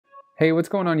Hey, what's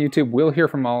going on YouTube? Will here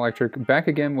from All Electric, back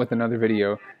again with another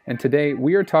video. And today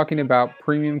we are talking about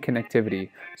premium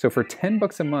connectivity. So for 10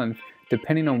 bucks a month,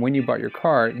 depending on when you bought your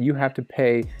car, you have to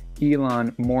pay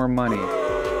Elon more money.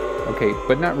 Okay,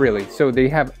 but not really. So they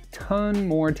have a ton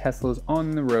more Teslas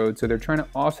on the road, so they're trying to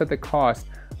offset the cost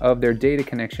of their data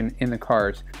connection in the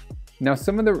cars. Now,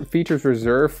 some of the features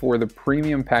reserved for the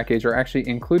premium package are actually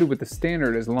included with the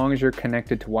standard as long as you're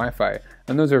connected to Wi-Fi.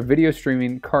 And those are video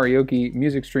streaming, karaoke,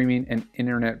 music streaming, and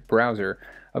internet browser,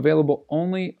 available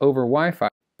only over Wi-Fi.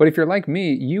 But if you're like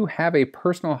me, you have a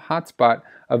personal hotspot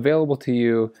available to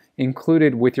you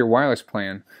included with your wireless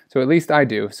plan. So at least I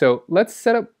do. So let's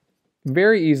set up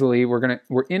very easily.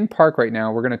 We're in park right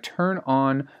now. We're gonna turn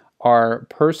on our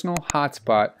personal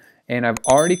hotspot. And I've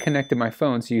already connected my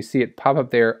phone, so you see it pop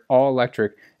up there, all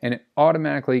electric, and it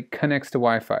automatically connects to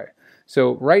Wi-Fi.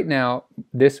 So right now,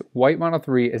 this white Model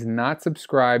 3 is not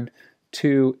subscribed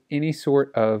to any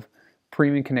sort of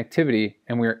premium connectivity,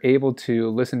 and we're able to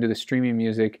listen to the streaming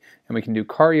music, and we can do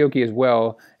karaoke as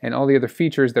well, and all the other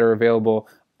features that are available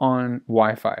on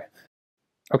Wi-Fi.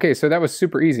 Okay, so that was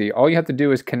super easy. All you have to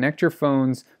do is connect your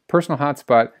phone's personal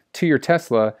hotspot to your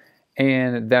Tesla,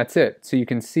 and that's it. So you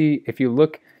can see, if you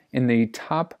look in the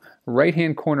top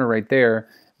right-hand corner right there,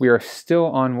 we are still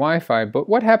on Wi-Fi, but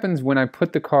what happens when I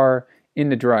put the car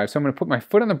into drive? So I'm going to put my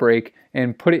foot on the brake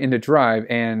and put it into drive,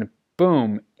 and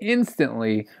boom,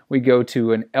 instantly we go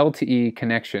to an LTE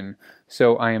connection.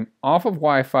 So I am off of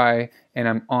Wi-Fi and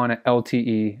I'm on an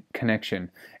LTE connection.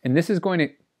 And this is going to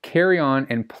carry on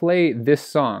and play this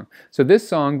song. So this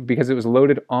song, because it was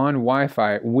loaded on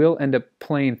Wi-Fi, will end up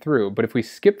playing through. But if we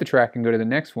skip the track and go to the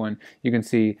next one, you can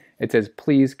see it says,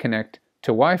 please connect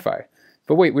to Wi-Fi.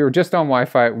 But wait, we were just on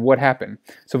Wi-Fi, what happened?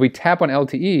 So if we tap on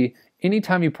LTE,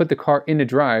 anytime you put the car into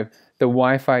drive, the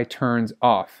Wi-Fi turns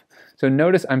off. So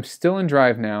notice I'm still in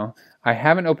drive now. I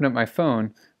haven't opened up my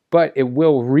phone, but it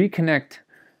will reconnect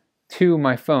to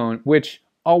my phone, which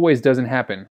always doesn't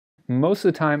happen. Most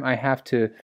of the time I have to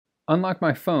unlock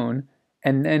my phone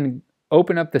and then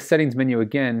open up the settings menu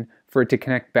again for it to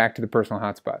connect back to the personal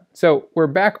hotspot. So we're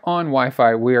back on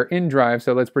Wi-Fi, we are in drive,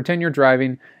 so let's pretend you're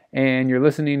driving and you're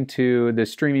listening to the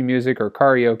streaming music or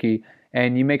karaoke,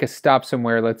 and you make a stop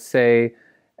somewhere, let's say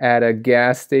at a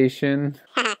gas station.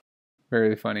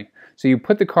 Very funny. So you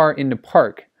put the car into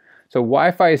park. So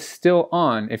Wi-Fi is still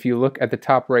on if you look at the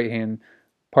top right-hand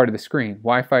part of the screen.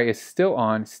 Wi-Fi is still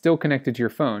on, still connected to your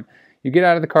phone. You get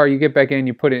out of the car, you get back in,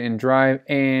 you put it in drive,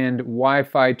 and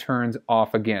Wi-Fi turns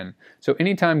off again. So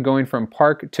anytime going from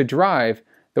park to drive,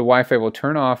 the Wi-Fi will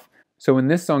turn off. So when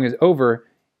this song is over,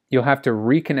 you'll have to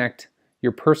reconnect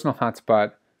your personal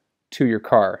hotspot to your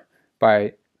car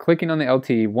by clicking on the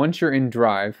LTE once you're in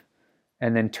drive,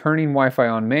 and then turning Wi-Fi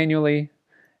on manually.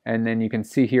 And then you can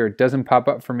see here, it doesn't pop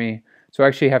up for me. So I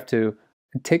actually have to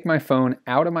take my phone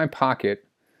out of my pocket.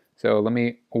 So let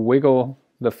me wiggle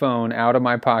the phone out of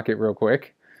my pocket real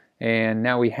quick, and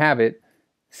now we have it,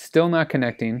 still not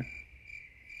connecting.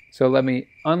 So let me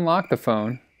unlock the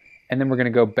phone, and then we're going to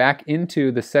go back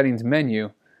into the settings menu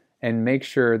and make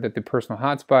sure that the personal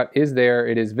hotspot is there,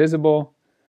 it is visible,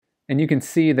 and you can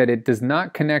see that it does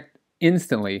not connect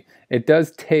instantly. It does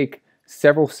take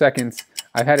several seconds.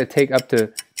 I've had to take up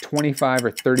to 25 or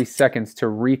 30 seconds to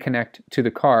reconnect to the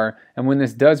car, and when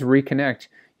this does reconnect,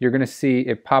 you're going to see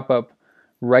it pop up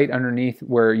right underneath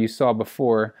where you saw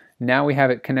before. Now we have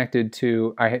it connected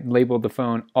to, I had labeled the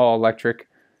phone all electric,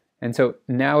 and so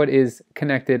now it is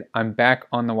connected. I'm back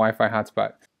on the Wi-Fi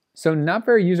hotspot. So not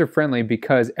very user-friendly,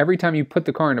 because every time you put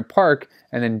the car into park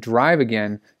and then drive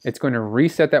again, it's going to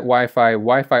reset that Wi-Fi.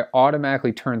 Wi-Fi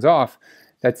automatically turns off.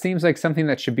 That seems like something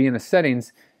that should be in the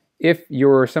settings if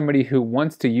you're somebody who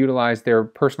wants to utilize their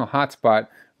personal hotspot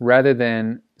rather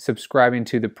than subscribing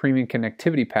to the premium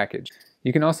connectivity package.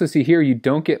 You can also see here you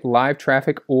don't get live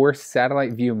traffic or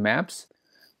satellite view maps,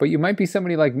 but you might be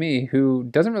somebody like me who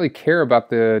doesn't really care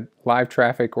about the live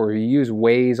traffic, or you use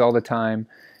Waze all the time,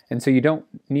 and so you don't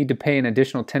need to pay an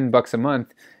additional 10 bucks a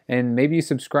month, and maybe you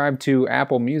subscribe to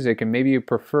Apple Music and maybe you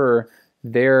prefer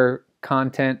their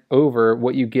content over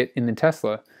what you get in the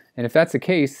Tesla. And if that's the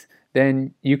case,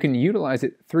 then you can utilize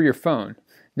it through your phone.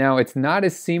 Now, it's not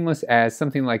as seamless as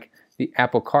something like the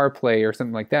Apple CarPlay or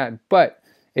something like that, but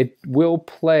it will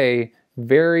play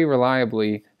very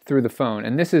reliably through the phone.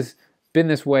 And this has been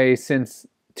this way since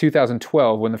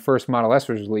 2012 when the first Model S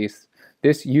was released.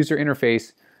 This user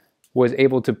interface was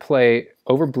able to play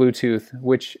over Bluetooth,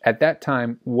 which at that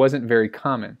time wasn't very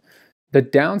common. The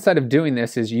downside of doing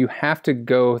this is you have to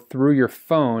go through your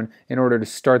phone in order to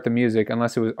start the music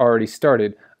unless it was already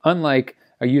started, unlike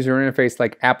a user interface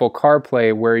like Apple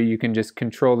CarPlay where you can just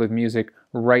control the music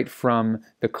right from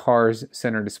the car's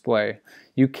center display.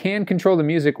 You can control the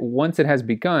music once it has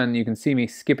begun. You can see me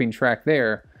skipping track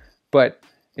there, but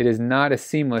it is not as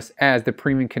seamless as the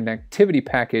premium connectivity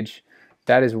package.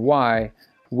 That is why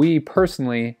we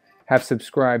personally have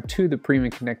subscribed to the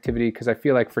premium connectivity, because I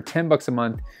feel like for 10 bucks a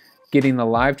month, getting the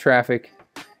live traffic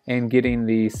and getting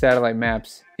the satellite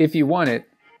maps, if you want it,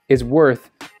 is worth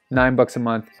 9 bucks a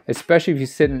month, especially if you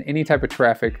sit in any type of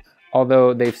traffic.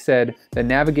 Although they've said the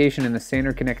navigation and the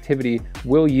standard connectivity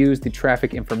will use the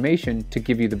traffic information to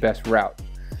give you the best route.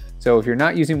 So if you're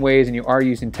not using Waze and you are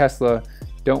using Tesla,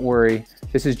 don't worry.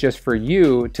 This is just for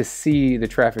you to see the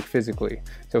traffic physically.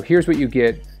 So here's what you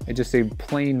get. It's just a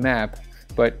plain map,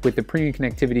 but with the premium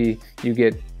connectivity, you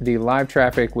get the live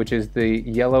traffic, which is the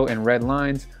yellow and red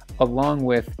lines, along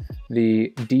with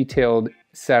the detailed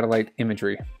satellite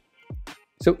imagery.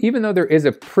 So even though there is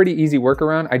a pretty easy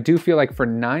workaround, I do feel like for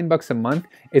 9 bucks a month,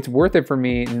 it's worth it for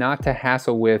me not to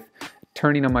hassle with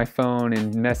turning on my phone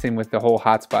and messing with the whole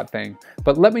hotspot thing.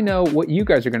 But let me know what you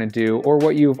guys are gonna do, or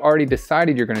what you've already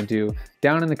decided you're gonna do,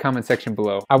 down in the comment section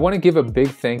below. I wanna give a big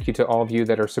thank you to all of you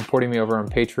that are supporting me over on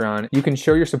Patreon. You can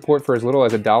show your support for as little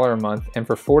as $1 a month, and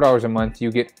for $4 a month,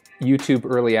 you get YouTube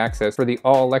early access. For the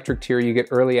all electric tier, you get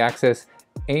early access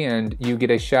and you get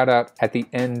a shout out at the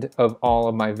end of all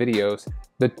of my videos.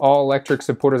 The all electric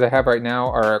supporters I have right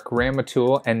now are Grandma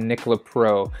Tool and Nicola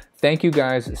Pro. Thank you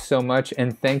guys so much,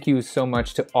 and thank you so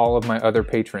much to all of my other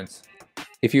patrons.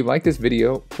 If you like this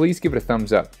video, please give it a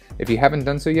thumbs up. If you haven't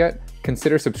done so yet,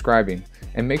 consider subscribing,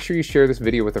 and make sure you share this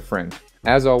video with a friend.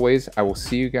 As always, I will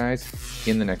see you guys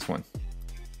in the next one.